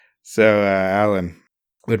So, Alan,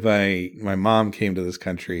 when my mom came to this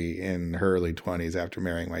country in her early 20s after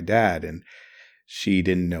marrying my dad, and she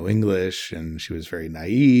didn't know English, and she was very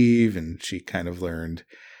naive, and she kind of learned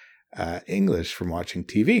English from watching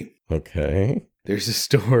TV. Okay. There's a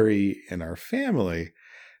story in our family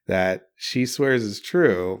that she swears is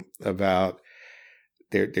true about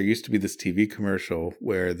there used to be this TV commercial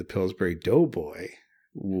where the Pillsbury Doughboy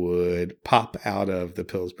would pop out of the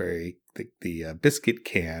Pillsbury, the biscuit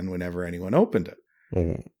can whenever anyone opened it.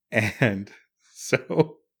 Mm. And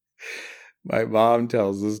so my mom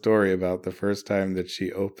tells the story about the first time that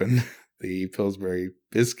she opened the Pillsbury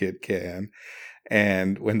biscuit can.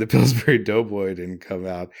 And when the Pillsbury Doughboy didn't come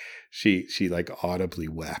out, she like audibly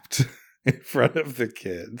wept in front of the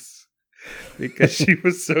kids because she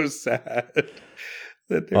was so sad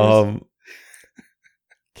that there was...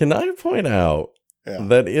 Can I point out Yeah.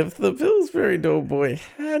 that if the Pillsbury Doughboy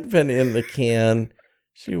had been in the can,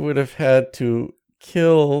 she would have had to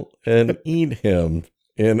kill and eat him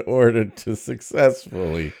in order to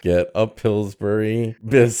successfully get a Pillsbury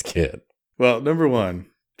biscuit? Well, number one,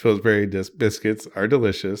 Pillsbury biscuits are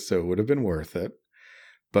delicious, so it would have been worth it.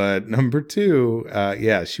 But number two,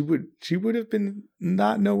 she would have been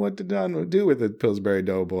not know what to do with the Pillsbury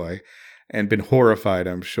Doughboy and been horrified,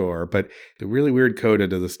 I'm sure. But the really weird coda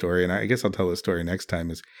to the story, and I guess I'll tell the story next time,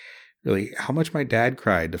 is really how much my dad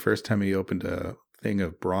cried the first time he opened a thing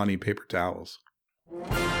of brawny paper towels.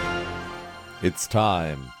 It's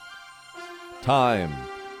time. Time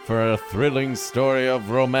for a thrilling story of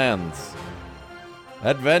romance,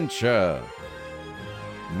 adventure,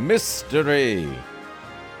 mystery,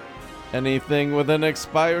 anything with an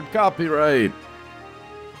expired copyright.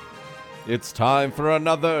 It's time for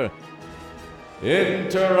another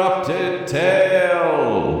Interrupted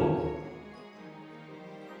Tale.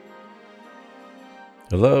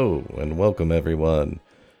 Hello, and welcome everyone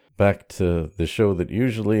back to the show that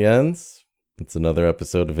usually ends. It's another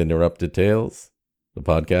episode of Interrupted Tales, the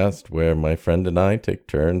podcast where my friend and I take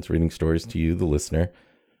turns reading stories to you, the listener,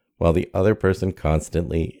 while the other person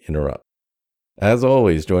constantly interrupts. As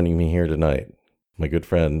always, joining me here tonight, my good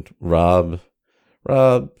friend, Rob.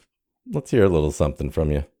 Rob, let's hear a little something from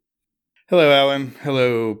you. Hello, Alan.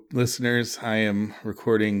 Hello, listeners. I am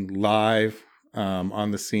recording live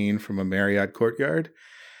on the scene from a Marriott courtyard.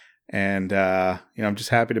 And, I'm just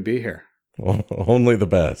happy to be here. Only the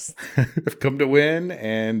best. I've come to win,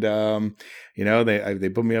 and they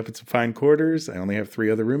put me up in some fine quarters. I only have 3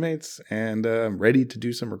 other roommates, and I'm ready to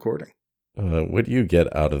do some recording. What do you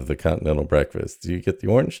get out of the continental breakfast? Do you get the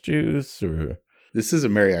orange juice, or? This is a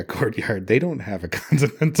Marriott courtyard. They don't have a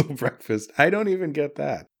continental breakfast. I don't even get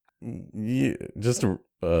that. Just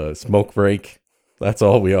a smoke break. That's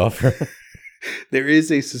all we offer. There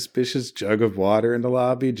is a suspicious jug of water in the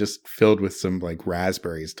lobby, just filled with some like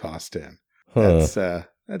raspberries tossed in. That's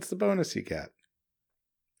the bonus you get.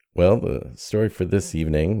 Well, the story for this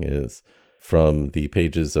evening is from the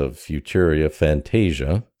pages of Futuria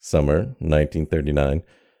Fantasia, summer 1939,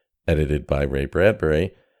 edited by Ray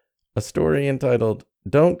Bradbury, a story entitled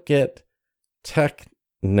Don't Get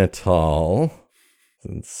Technital,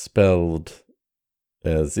 spelled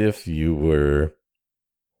as if you were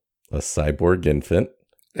a cyborg infant.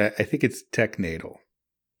 I think it's technatal.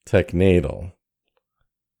 Technatal.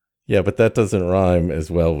 Yeah, but that doesn't rhyme as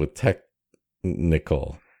well with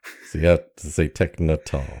technical. So you have to say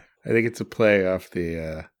technatal. I think it's a play off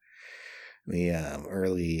the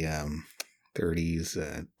early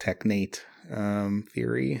 30s technate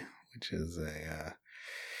theory, which is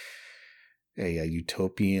a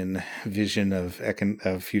utopian vision of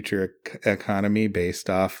future economy based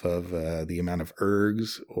off of the amount of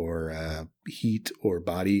ergs or heat or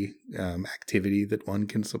body activity that one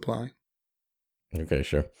can supply. Okay,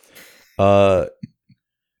 sure.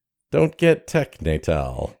 Don't get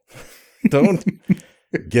technatal. Don't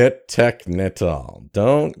get technatal.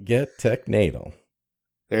 Don't get technatal.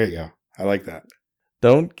 There you go. I like that.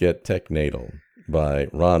 Don't Get Technatal by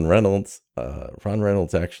Ron Reynolds. Ron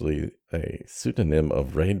Reynolds actually a pseudonym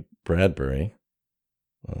of Ray Bradbury.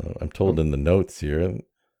 I'm told in the notes here,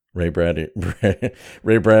 Ray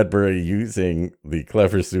Bradbury using the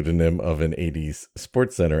clever pseudonym of an 80s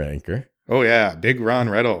Sports Center anchor. Oh yeah, big Ron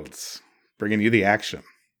Reynolds, bringing you the action.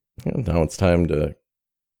 And now it's time to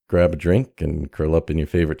grab a drink and curl up in your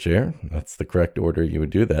favorite chair. That's the correct order you would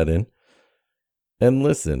do that in. And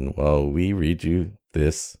listen while we read you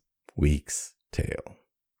this week's tale.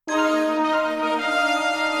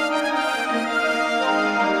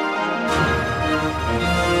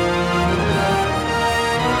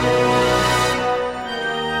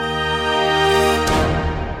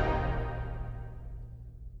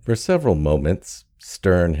 For several moments,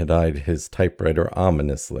 Stern had eyed his typewriter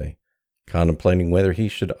ominously, contemplating whether he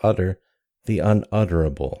should utter the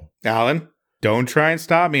unutterable. Alan, don't try and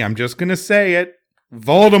stop me. I'm just going to say it.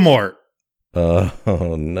 Voldemort. Oh,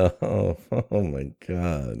 no. Oh, my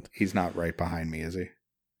God. He's not right behind me, is he?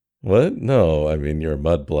 What? No, I mean, you're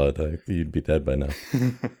mudblood. You'd be dead by now.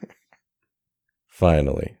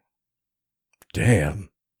 Finally. Damn,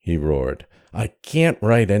 he roared. I can't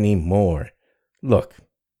write any more. Look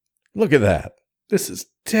at that. This is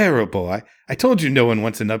terrible. I told you no one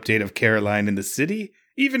wants an update of Caroline in the city.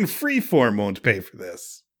 Even Freeform won't pay for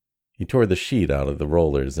this. He tore the sheet out of the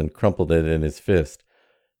rollers and crumpled it in his fist.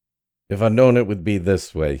 If I'd known it would be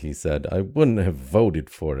this way, he said, I wouldn't have voted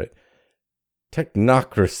for it.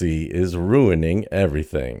 Technocracy is ruining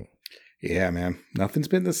everything. Yeah, man. Nothing's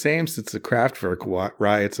been the same since the Kraftwerk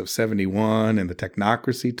riots of 71 and the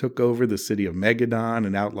technocracy took over the city of Megadon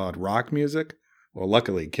and outlawed rock music. Well,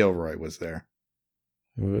 luckily, Kilroy was there.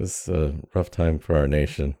 It was a rough time for our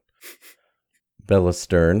nation. Bella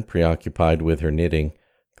Stern, preoccupied with her knitting,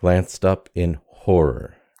 glanced up in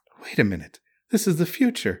horror. Wait a minute. This is the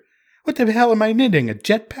future. What the hell am I knitting? A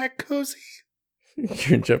jetpack cozy?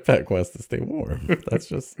 Your jetpack wants to stay warm. That's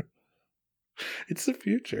just... It's the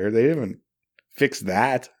future. They haven't fixed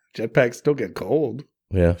that. Jetpacks still get cold.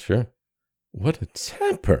 Yeah, sure. What a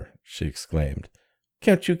temper, she exclaimed.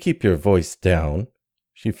 Can't you keep your voice down?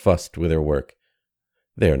 She fussed with her work.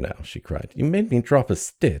 There now, she cried. You made me drop a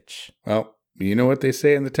stitch. Well, you know what they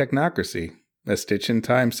say in the technocracy. A stitch in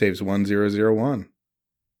time saves 1001.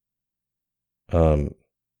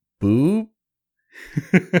 Boob?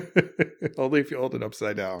 Only if you hold it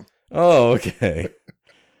upside down. Oh, okay.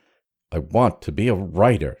 I want to be a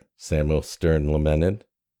writer, Samuel Stern lamented,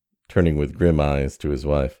 turning with grim eyes to his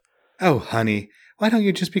wife. Oh, honey, why don't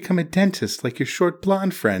you just become a dentist like your short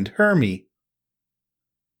blonde friend, Hermie?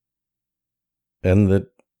 And the...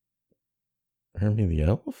 Hermie the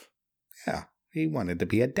elf? Yeah, he wanted to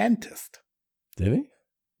be a dentist. Did he?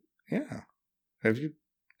 Yeah. Have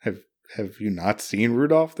you not seen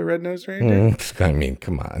Rudolph the Red-Nosed Reindeer? I mean,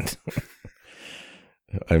 come on.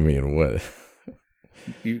 I mean, what...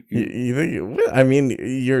 You think, I mean,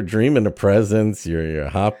 you're dreaming of presents, you're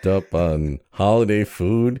hopped up on holiday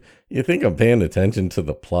food. You think I'm paying attention to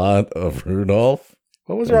the plot of Rudolph?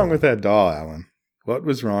 What was wrong with that doll, Alan? What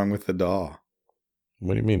was wrong with the doll?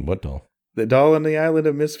 What do you mean, what doll? The doll on the Island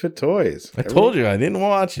of Misfit Toys. I told you I didn't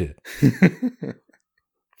watch it.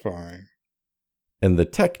 Fine. And the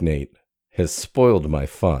Technate has spoiled my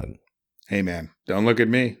fun. Hey, man, don't look at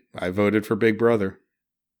me. I voted for Big Brother.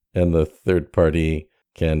 And the third-party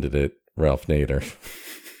candidate, Ralph Nader.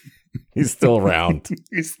 He's still around.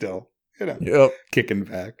 He's still, kicking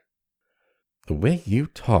back. The way you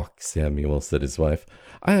talk, Samuel, said his wife,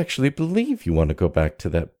 I actually believe you want to go back to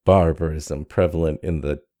that barbarism prevalent in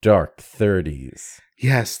the dark 30s.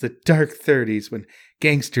 Yes, the dark 30s when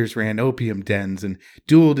gangsters ran opium dens and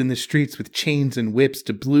dueled in the streets with chains and whips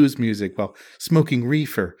to blues music while smoking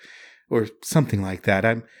reefer, or something like that.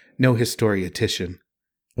 I'm no historietician.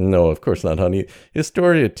 No, of course not, honey.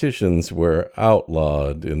 Historieticians were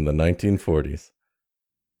outlawed in the 1940s.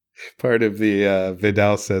 Part of the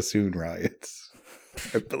Vidal Sassoon riots,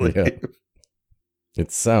 I believe. Yeah.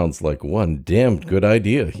 It sounds like one damned good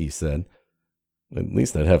idea, he said. At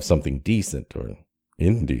least I'd have something decent or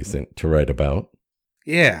indecent to write about.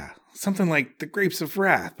 Yeah, something like The Grapes of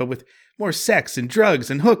Wrath, but with more sex and drugs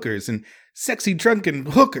and hookers and sexy drunken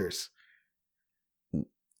hookers.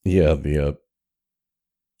 Yeah, the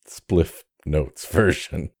Spliff Notes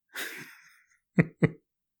version.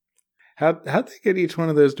 How'd they get each one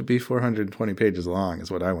of those to be 420 pages long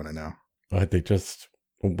is what I want to know. They just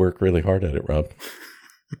work really hard at it, Rob.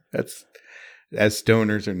 That's as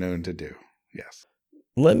stoners are known to do. Yes.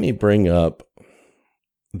 Let me bring up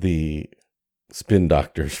the Spin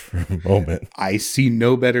Doctors for a moment. I see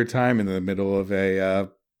no better time in the middle of a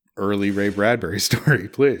early Ray Bradbury story,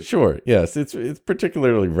 please. Sure. Yes, it's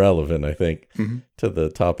particularly relevant, I think, mm-hmm. to the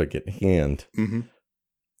topic at hand. Mm-hmm.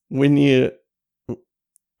 When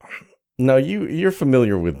now you're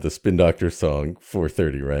familiar with the Spin Doctor song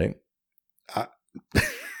 430, right?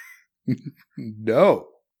 No.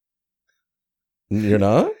 You're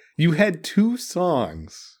not? You had two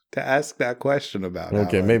songs to ask that question about.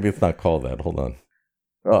 Okay, Alan. maybe it's not called that. Hold on.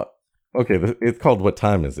 Oh, okay. It's called "What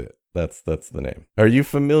Time Is It?" That's the name. Are you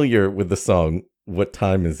familiar with the song "What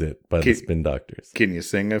Time Is It" by the Spin Doctors? Can you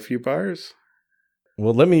sing a few bars?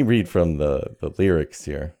 Well, let me read from the lyrics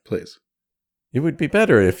here. Please. It would be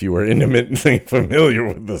better if you were intimately familiar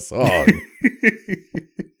with the song.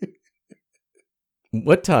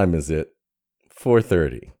 What time is it?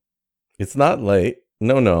 4:30. It's not late.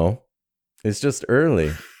 No. It's just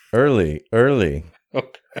early. Early.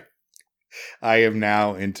 Okay. I am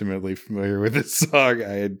now intimately familiar with this song.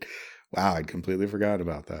 I'd completely forgot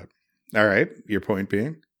about that. All right. Your point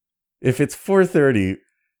being? If it's 4:30,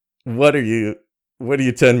 what are you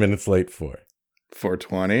 10 minutes late for?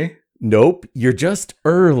 4:20? Nope, you're just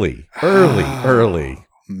early. Early.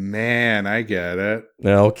 Man, I get it.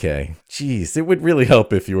 Okay. Jeez, it would really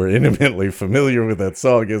help if you were intimately familiar with that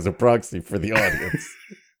song as a proxy for the audience.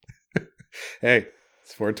 Hey,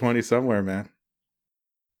 it's 4:20 somewhere, man.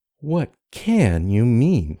 What can you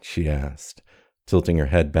mean? She asked, tilting her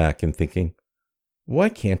head back and thinking, why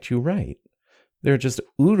can't you write? There are just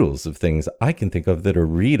oodles of things I can think of that are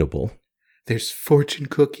readable. There's fortune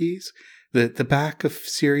cookies, the back of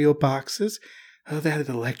cereal boxes, that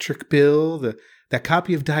electric bill, that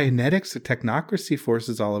copy of Dianetics that technocracy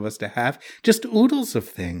forces all of us to have. Just oodles of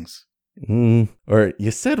things. Or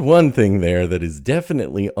you said one thing there that is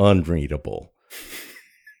definitely unreadable.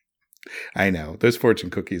 I know. Those fortune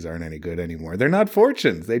cookies aren't any good anymore. They're not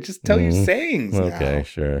fortunes. They just tell you sayings now. Okay,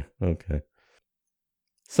 sure. Okay.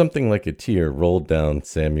 Something like a tear rolled down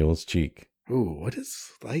Samuel's cheek. Ooh, what is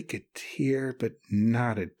like a tear, but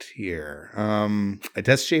not a tear? A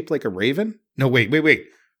desk shaped like a raven? No, wait.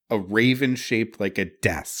 A raven shaped like a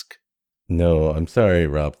desk. No, I'm sorry,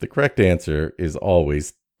 Rob. The correct answer is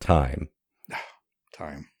always time.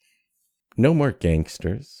 Time. No more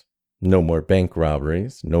gangsters. No more bank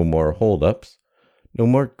robberies. No more holdups. No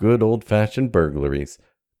more good old-fashioned burglaries.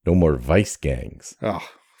 No more vice gangs. Oh,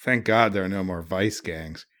 thank God there are no more vice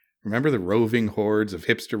gangs. Remember the roving hordes of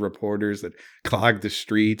hipster reporters that clogged the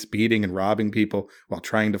streets, beating and robbing people while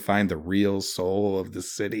trying to find the real soul of the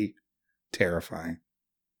city? Terrifying.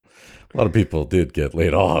 A lot of people did get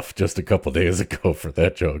laid off just a couple days ago for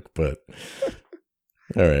that joke, but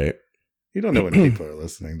all right. You don't know when people are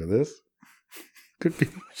listening to this.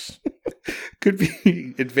 Could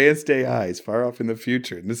be advanced AIs far off in the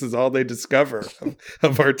future, and this is all they discover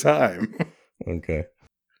of our time. Okay.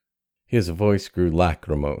 His voice grew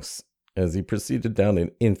lachrymose as he proceeded down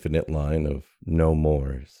an infinite line of no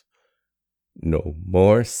mores. No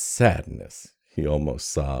more sadness, he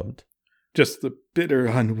almost sobbed. Just the bitter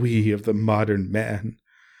ennui of the modern man.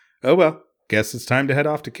 Oh well, guess it's time to head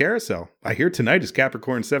off to Carousel. I hear tonight is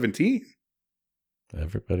Capricorn 17.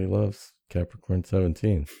 Everybody loves Capricorn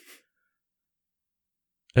 17.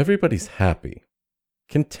 Everybody's happy,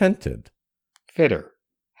 contented. Fitter,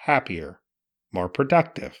 happier, more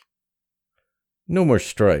productive. No more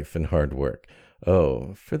strife and hard work.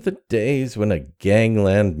 Oh, for the days when a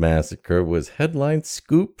gangland massacre was headline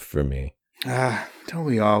scoop for me. Don't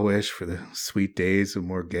we all wish for the sweet days of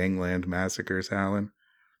more gangland massacres, Alan?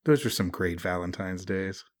 Those were some great Valentine's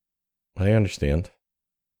days. I understand.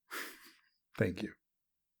 Thank you.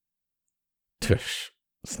 Tush,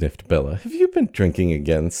 sniffed Bella. Have you been drinking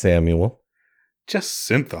again, Samuel? Just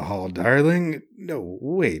synthahol, darling. No,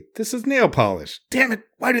 wait, this is nail polish. Damn it,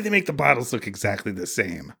 why do they make the bottles look exactly the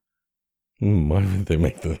same? Why would they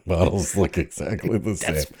make the bottles look exactly the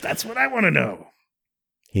same? That's what I want to know.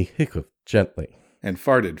 He hiccuped gently. And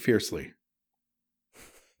farted fiercely.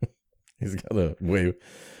 He's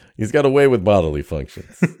got a way with bodily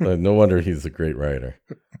functions. No wonder he's a great writer.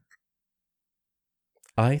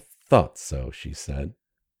 I thought so, she said.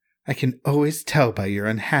 I can always tell by your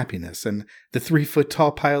unhappiness and the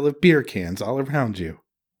 3-foot-tall pile of beer cans all around you.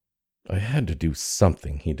 I had to do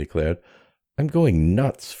something, he declared. I'm going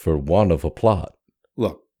nuts for want of a plot.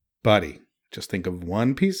 Look, buddy, just think of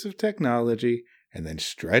one piece of technology and then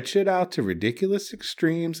stretch it out to ridiculous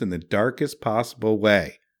extremes in the darkest possible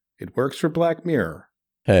way. It works for Black Mirror.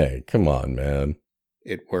 Hey, come on, man.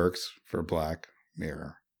 It works for Black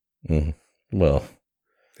Mirror. Well.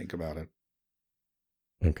 Think about it.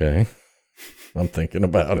 Okay. I'm thinking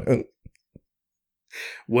about it.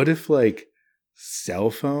 What if,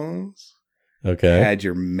 cell phones had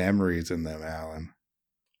your memories in them, Alan?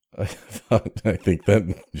 I think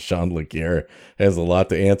that Sean LeGuerre has a lot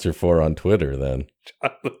to answer for on Twitter then.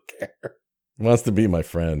 Sean LeGuerre. Wants to be my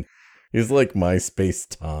friend. He's like MySpace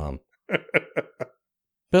Tom.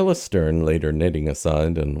 Bella Stern laid her knitting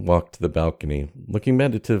aside and walked to the balcony, looking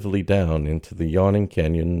meditatively down into the yawning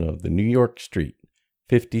canyon of the New York street,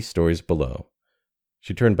 50 stories below.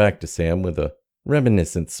 She turned back to Sam with a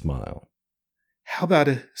reminiscent smile. How about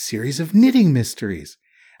a series of knitting mysteries?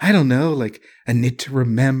 I don't know, like A Knit to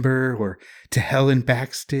Remember, or To Hell in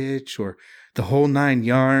Backstitch, or The Whole 9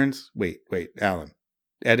 Yarns. Wait, Alan,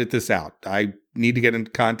 edit this out. I need to get in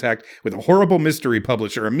contact with a horrible mystery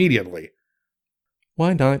publisher immediately.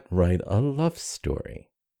 Why not write a love story?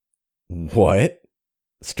 What?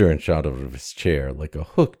 Stern shot out of his chair like a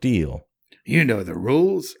hooked eel. You know the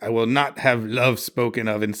rules. I will not have love spoken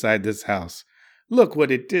of inside this house. Look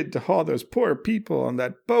what it did to all those poor people on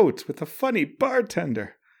that boat with the funny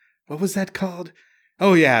bartender. What was that called?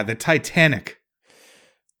 Oh, yeah, the Titanic.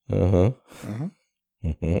 Uh-huh.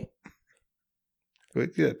 Yeah,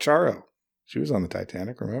 Charo. She was on the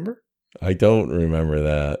Titanic, remember? I don't remember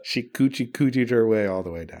that. She coochie-coochied her way all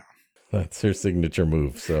the way down. That's her signature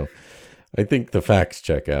move, so I think the facts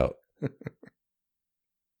check out.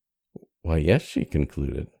 Why, yes, she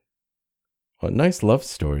concluded. A nice love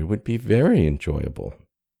story would be very enjoyable.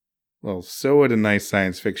 Well, so would a nice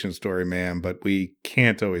science fiction story, ma'am, but we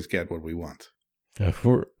can't always get what we want.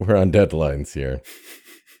 We're on deadlines here.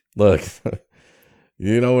 Look,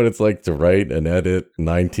 you know what it's like to write and edit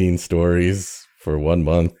 19 stories for 1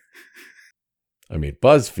 month? I mean,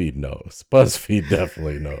 BuzzFeed knows. BuzzFeed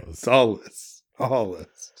definitely knows. It's all lists. All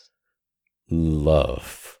lists.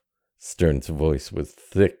 Love. Stern's voice was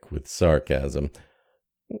thick with sarcasm.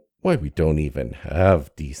 Why, we don't even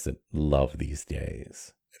have decent love these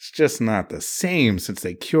days. It's just not the same since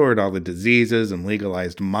they cured all the diseases and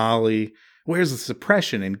legalized Molly. Where's the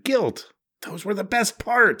suppression and guilt? Those were the best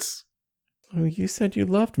parts. Oh, you said you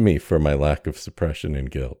loved me for my lack of suppression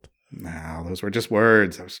and guilt. No, those were just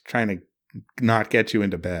words. I was trying to not get you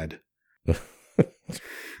into bed.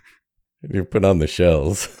 You put on the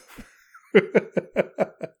shells.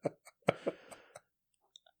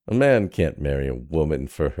 A man can't marry a woman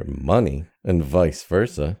for her money, and vice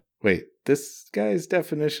versa. Wait, this guy's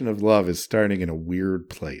definition of love is starting in a weird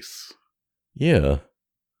place. Yeah.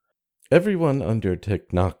 Everyone under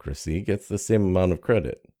technocracy gets the same amount of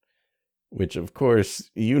credit, which, of course,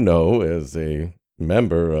 you know as a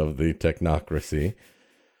member of the technocracy.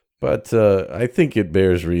 But I think it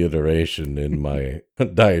bears reiteration in my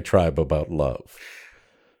diatribe about love.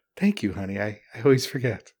 Thank you, honey. I always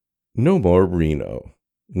forget. No more Reno.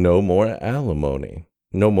 No more alimony.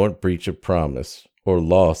 No more breach of promise or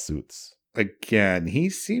lawsuits. Again, he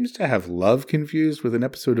seems to have love confused with an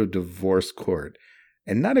episode of Divorce Court,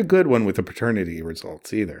 and not a good one with the paternity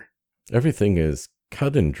results either. Everything is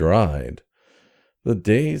cut and dried. The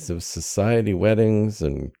days of society weddings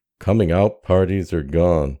and coming out parties are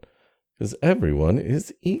gone, because everyone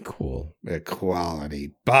is equal.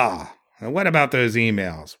 Equality. Bah! And what about those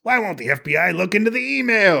emails? Why won't the FBI look into the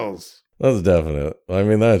emails? That's definite. I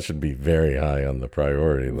mean, that should be very high on the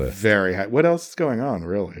priority list. Very high. What else is going on,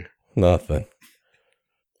 really? Nothing.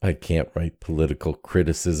 I can't write political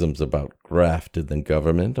criticisms about graft in the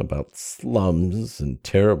government, about slums and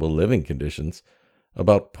terrible living conditions,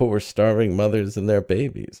 about poor starving mothers and their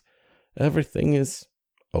babies. Everything is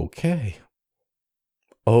okay.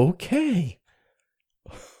 Okay.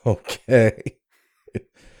 Okay.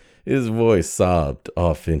 His voice sobbed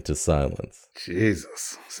off into silence.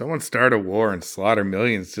 Jesus. Someone start a war and slaughter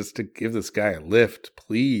millions just to give this guy a lift,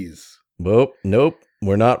 please. Nope.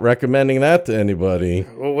 We're not recommending that to anybody.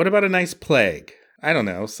 Well, what about a nice plague? I don't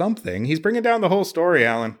know, something. He's bringing down the whole story,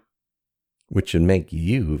 Alan. Which would make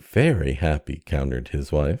you very happy, countered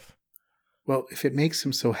his wife. Well, if it makes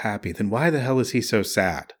him so happy, then why the hell is he so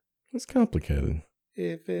sad? It's complicated.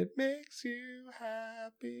 If it makes you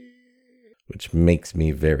happy. Which makes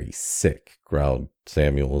me very sick, growled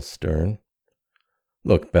Samuel Stern.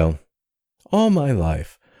 Look, Belle, all my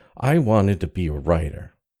life, I wanted to be a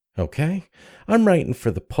writer, okay? I'm writing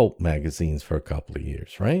for the pulp magazines for a couple of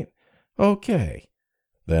years, right? Okay.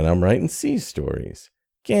 Then I'm writing sea stories,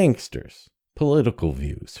 gangsters, political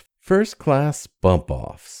views, first-class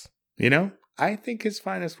bump-offs. You know, I think his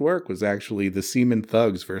finest work was actually the Seaman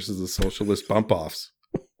Thugs versus the Socialist Bump-Offs.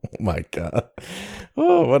 Oh my God.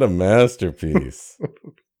 Oh, what a masterpiece.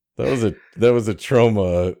 That was a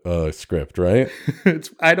trauma script, right?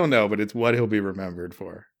 I don't know, but it's what he'll be remembered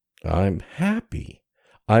for. I'm happy.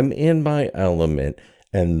 I'm in my element.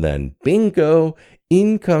 And then bingo,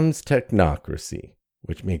 in comes technocracy,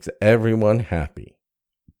 which makes everyone happy.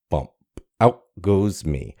 Bump. Out goes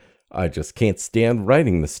me. I just can't stand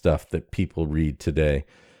writing the stuff that people read today.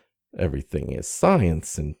 Everything is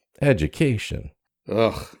science and education.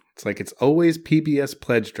 Ugh, it's like it's always PBS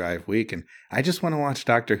Pledge Drive week, and I just want to watch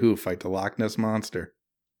Doctor Who fight the Loch Ness Monster.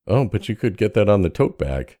 Oh, but you could get that on the tote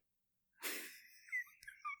bag.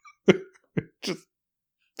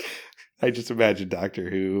 I just imagine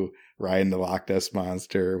Doctor Who riding the Loch Ness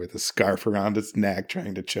Monster with a scarf around its neck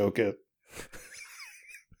trying to choke it.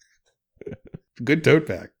 Good tote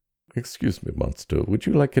bag. Excuse me, monster. Would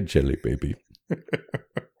you like a jelly baby?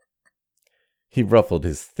 He ruffled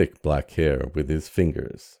his thick black hair with his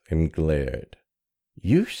fingers and glared.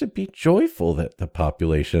 You should be joyful that the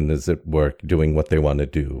population is at work doing what they want to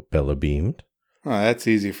do, Bella beamed. Oh, that's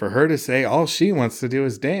easy for her to say. All she wants to do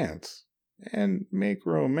is dance. and make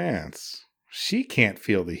romance. She can't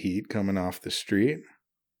feel the heat coming off the street.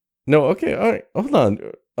 No, okay, all right, hold on.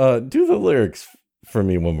 Do the lyrics for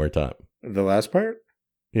me one more time. The last part?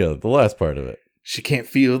 Yeah, the last part of it. She can't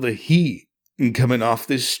feel the heat coming off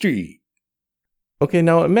the street. Okay,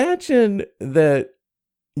 now imagine that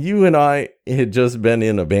you and I had just been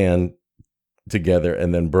in a band together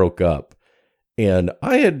and then broke up. And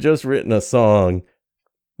I had just written a song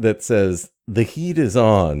that says, "The heat is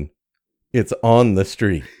on. It's on the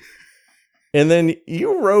street." And then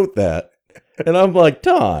you wrote that. And I'm like,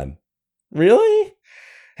 Don, really?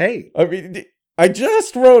 Hey. I mean, I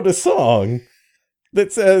just wrote a song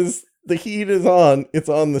that says, "The heat is on. It's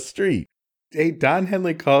on the street." Hey, Don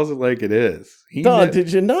Henley calls it like it is. Don,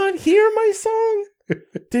 did you not hear my song?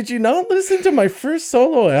 Did you not listen to my first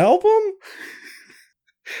solo album?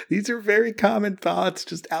 These are very common thoughts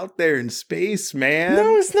just out there in space, man.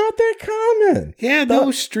 No, it's not that common. Yeah,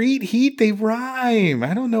 no, street heat, they rhyme.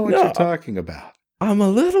 I don't know what you're talking about. I'm a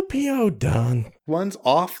little PO'd, Don. One's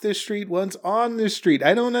off the street, one's on the street.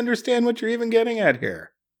 I don't understand what you're even getting at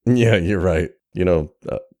here. Yeah, you're right. You know,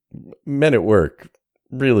 Men at Work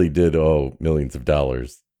really did owe millions of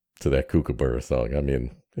dollars to that Kookaburra song. I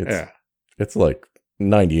mean, it's like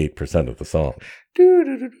 98% of the song.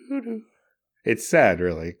 It's sad,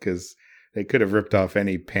 really, because they could have ripped off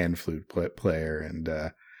any pan flute player and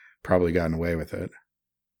probably gotten away with it.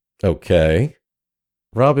 Okay.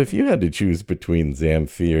 Rob, if you had to choose between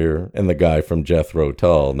Zamfir and the guy from Jethro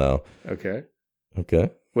Tull now. Okay.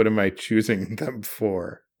 What am I choosing them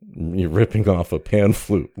for? You're ripping off a pan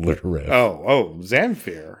flute riff. Oh,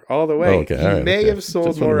 Zamfir, all the way. Okay, he may have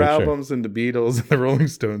sold more albums than the Beatles and the Rolling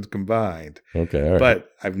Stones combined. Okay, all right. But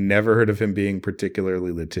I've never heard of him being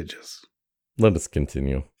particularly litigious. Let us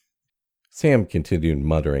continue. Sam continued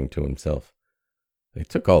muttering to himself. They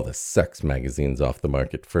took all the sex magazines off the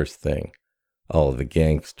market first thing. All of the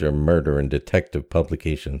gangster, murder, and detective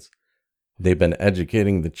publications. They've been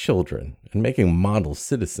educating the children and making model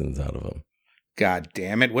citizens out of them. God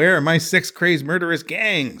damn it, where are my sex crazed murderous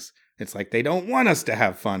gangs? It's like they don't want us to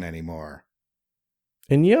have fun anymore.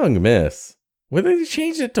 And Young Miss, well, they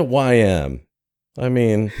changed it to YM. I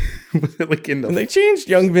mean, like and they changed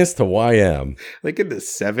Young Miss to YM. Like in the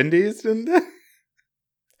 70s, didn't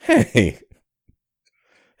they?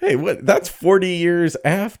 Hey, what? That's 40 years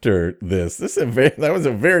after this. That was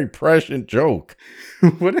a very prescient joke.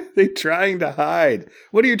 What are they trying to hide?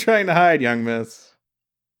 What are you trying to hide, Young Miss?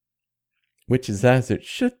 Which is as it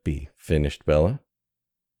should be, finished Bella.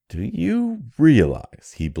 Do you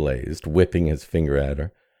realize, he blazed, whipping his finger at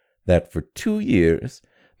her, that for 2 years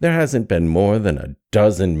there hasn't been more than a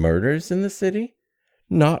dozen murders in the city?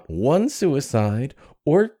 Not one suicide,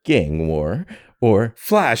 or gang war, or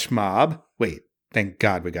flash mob. Wait, thank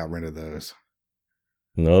God we got rid of those.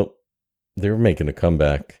 Nope. They were making a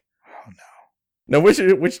comeback. Oh, no. Now,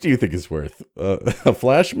 which do you think is worth? A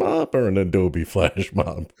flash mob or an Adobe flash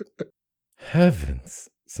mob? Heavens,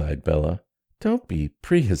 sighed Bella. Don't be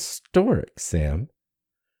prehistoric, Sam.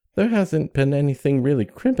 There hasn't been anything really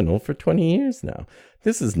criminal for 20 years now.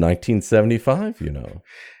 This is 1975, you know.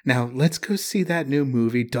 Now, let's go see that new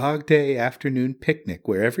movie, Dog Day Afternoon Picnic,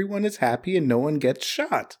 where everyone is happy and no one gets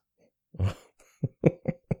shot.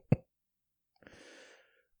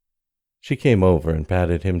 She came over and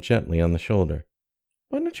patted him gently on the shoulder.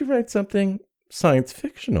 Why don't you write something science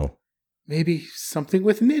fictional? Maybe something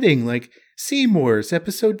with knitting, like Seymour's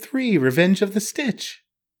Episode 3, Revenge of the Stitch.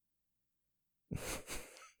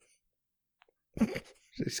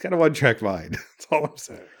 She's got a one-track mind. That's all I'm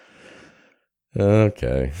saying.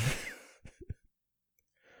 Okay.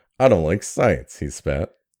 I don't like science, he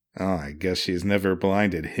spat. Oh, I guess she's never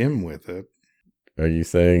blinded him with it. Are you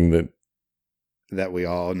saying that we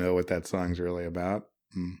all know what that song's really about?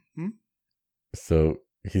 Mm-hmm. So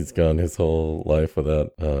he's gone his whole life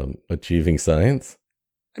without achieving science?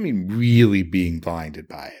 I mean, really being blinded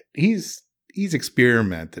by it. He's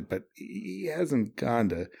experimented, but he hasn't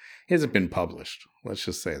been published. Let's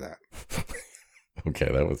just say that.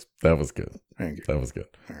 Okay, that was good. Thank you. That was good.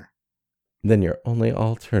 Sure. Then your only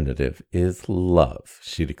alternative is love,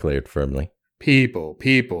 she declared firmly. People,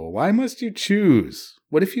 why must you choose?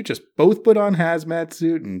 What if you just both put on hazmat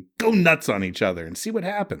suit and go nuts on each other and see what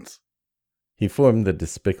happens? He formed the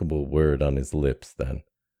despicable word on his lips then.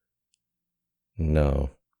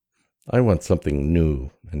 No, I want something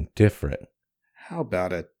new and different. How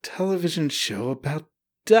about a television show about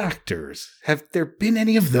doctors? Have there been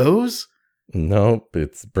any of those? Nope,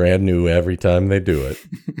 it's brand new every time they do it.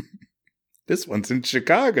 This one's in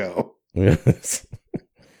Chicago. Yes.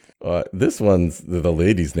 This one's the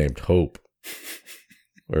lady's named Hope.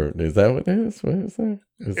 Or is that what it is? What is there?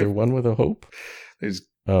 Is there one with a Hope? There's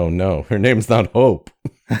Oh, no. Her name's not Hope.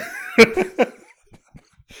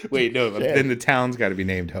 Wait, no. Shit. Then the town's got to be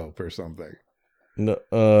named Hope or something. No,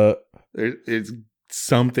 It's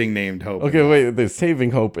something named Hope. okay, wait. There's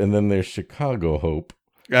Saving Hope, and then there's Chicago Hope.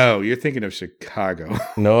 Oh, you're thinking of Chicago.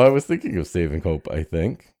 No, I was thinking of Saving Hope, I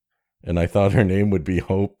think. And I thought her name would be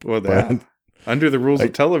Hope. Well, but- under the rules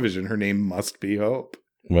of television, her name must be Hope.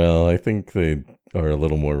 Well, I think they are a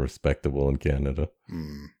little more respectable in Canada.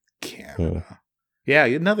 Canada. Yeah,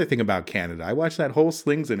 another thing about Canada. I watched that whole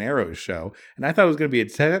Slings and Arrows show, and I thought it was going to be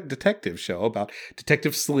a detective show about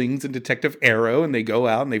Detective Slings and Detective Arrow, and they go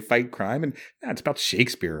out and they fight crime, and it's about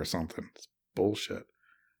Shakespeare or something. It's bullshit.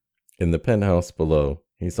 In the penthouse below,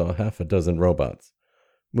 he saw half a dozen robots,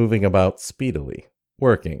 moving about speedily,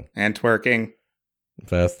 working. And twerking.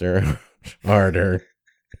 Faster, harder.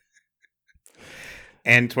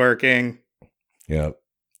 And twerking. Yeah.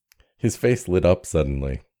 His face lit up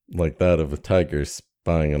suddenly, like that of a tiger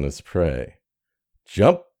spying on his prey.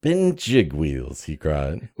 "Jumpin' jig wheels," he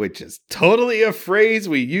cried. Which is totally a phrase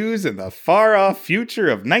we use in the far-off future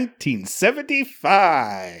of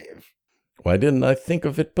 1975. Why didn't I think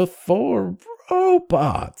of it before?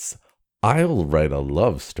 Robots. I'll write a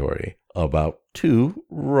love story about 2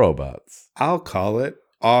 robots. I'll call it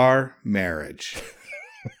Our Marriage.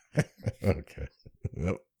 Okay.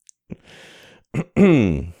 Yep.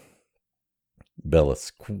 Bella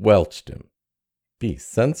squelched him. "Be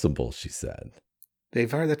sensible," she said.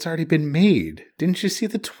 That's already been made. Didn't you see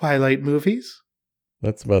the Twilight movies?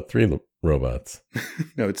 That's about 3 robots.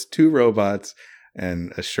 No, it's 2 robots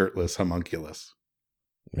and a shirtless homunculus.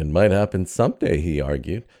 It might happen someday, he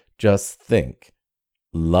argued. Just think.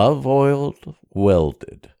 Love-oiled,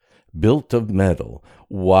 welded, built of metal,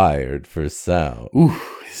 wired for sound. Ooh,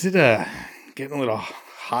 is it getting a little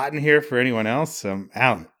hot in here for anyone else?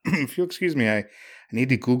 Alan, if you'll excuse me, I need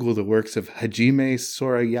to Google the works of Hajime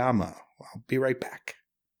Sorayama. I'll be right back.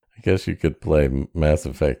 I guess you could play Mass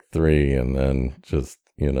Effect 3 and then just,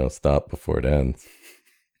 stop before it ends.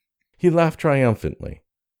 He laughed triumphantly,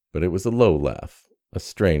 but it was a low laugh, a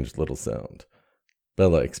strange little sound.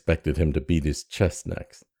 Bella expected him to beat his chest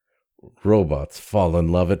next. "Robots fall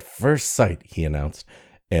in love at first sight," he announced,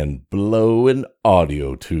 "and blow an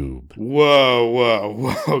audio tube."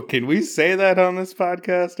 Whoa. Can we say that on this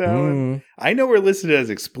podcast, Alan? I know we're listed as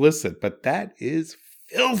explicit, but that is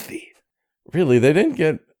filthy. Really, they didn't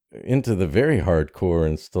get into the very hardcore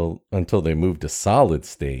until they moved to solid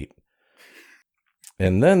state.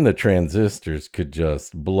 And then the transistors could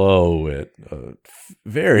just blow at a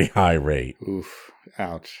very high rate. Oof.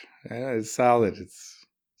 Ouch. It's solid. It's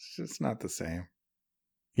just not the same.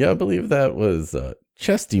 Yeah, I believe that was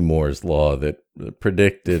Chesty Moore's law that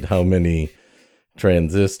predicted how many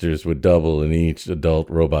transistors would double in each adult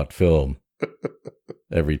robot film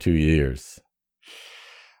every 2 years.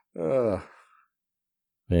 Yeah,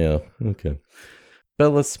 okay.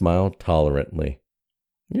 Bella smiled tolerantly.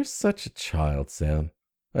 "You're such a child, Sam.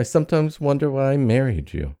 I sometimes wonder why I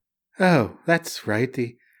married you." Oh, that's right.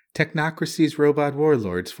 The technocracy's robot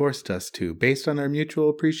warlords forced us to, based on our mutual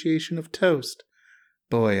appreciation of toast.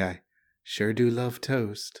 Boy, I sure do love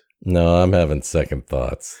toast. No, I'm having second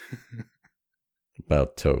thoughts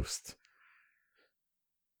about toast.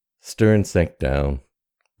 Stern sank down,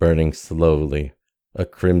 burning slowly, a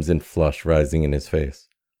crimson flush rising in his face.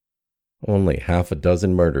 Only half a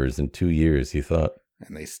dozen murders in 2 years, he thought.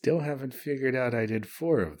 And they still haven't figured out I did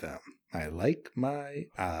 4 of them. I like my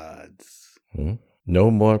odds.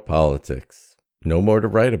 No more politics. No more to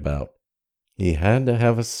write about. He had to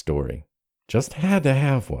have a story. Just had to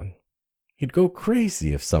have one. He'd go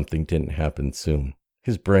crazy if something didn't happen soon.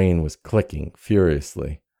 His brain was clicking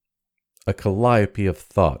furiously. A calliope of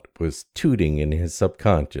thought was tooting in his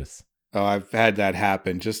subconscious. Oh, I've had that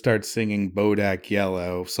happen. Just start singing Bodak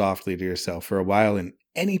Yellow softly to yourself for a while, and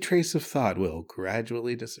any trace of thought will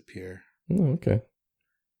gradually disappear. Okay.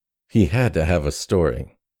 He had to have a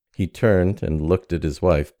story. He turned and looked at his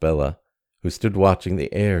wife, Bella, who stood watching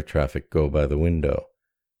the air traffic go by the window,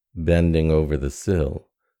 bending over the sill,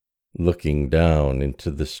 looking down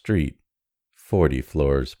into the street 40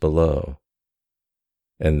 floors below.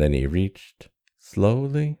 And then he reached,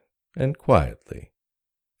 slowly and quietly,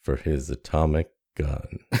 for his atomic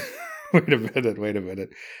gun. Wait a minute.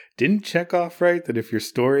 Didn't Chekhov write that if your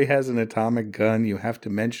story has an atomic gun, you have to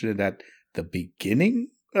mention it at the beginning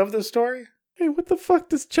of the story? Hey, what the fuck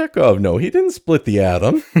does Chekhov know? He didn't split the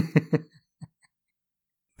atom.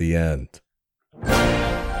 The end.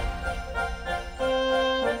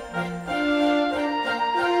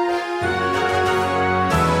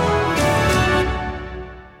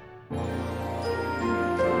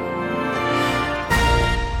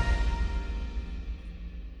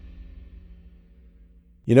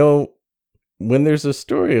 You know, when there's a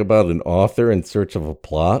story about an author in search of a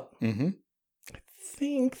plot, Mm-hmm. I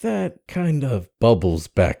think that kind of bubbles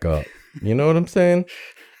back up. You know what I'm saying?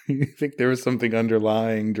 You think there was something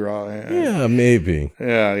underlying drawing? Yeah, maybe.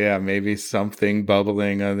 Yeah, maybe something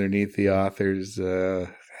bubbling underneath the author's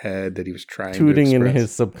head that he was trying Tooting to in express.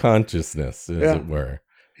 his subconsciousness, as it were.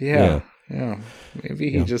 Yeah.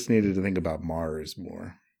 Maybe he Yeah. just needed to think about Mars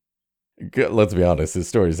more. Let's be honest, his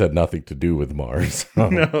stories had nothing to do with Mars.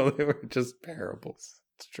 No, they were just parables.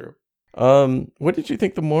 It's true. What did you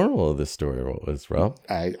think the moral of this story was, Rob?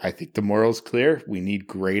 I think the moral's clear. We need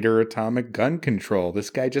greater atomic gun control.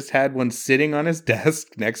 This guy just had one sitting on his desk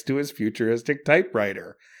next to his futuristic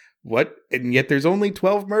typewriter. What? And yet there's only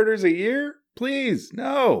 12 murders a year? Please,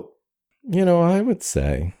 no. You know, I would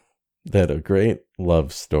say that a great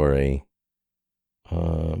love story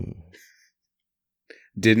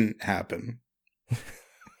Didn't happen.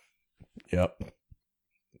 Yep.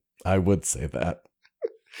 I would say that.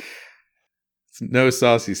 It's no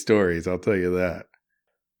saucy stories, I'll tell you that.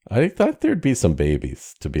 I thought there'd be some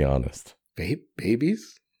babies, to be honest.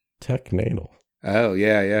 Babies? Technatal. Oh,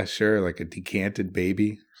 yeah, sure. Like a decanted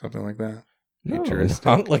baby, something like that. No, Futuristic.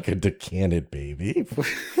 not like a decanted baby.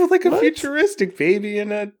 Well, like a What? futuristic baby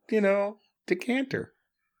in a, decanter.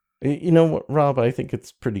 You know what, Rob? I think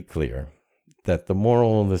it's pretty clear that the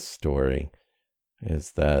moral of this story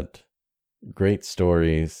is that great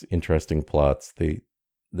stories, interesting plots,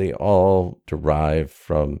 they all derive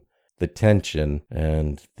from the tension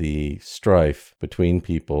and the strife between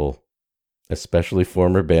people, especially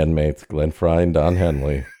former bandmates Glenn Fry and Don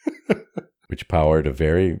Henley, which powered a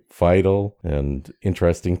very vital and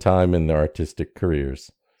interesting time in their artistic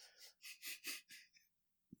careers.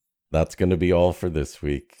 That's going to be all for this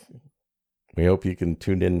week. We hope you can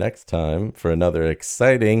tune in next time for another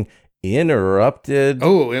exciting Interrupted.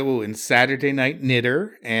 Oh, and Saturday Night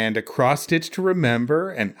Knitter, and a cross stitch to remember,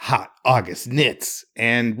 and hot August knits,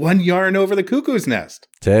 and one yarn over the cuckoo's nest.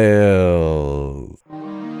 Tales.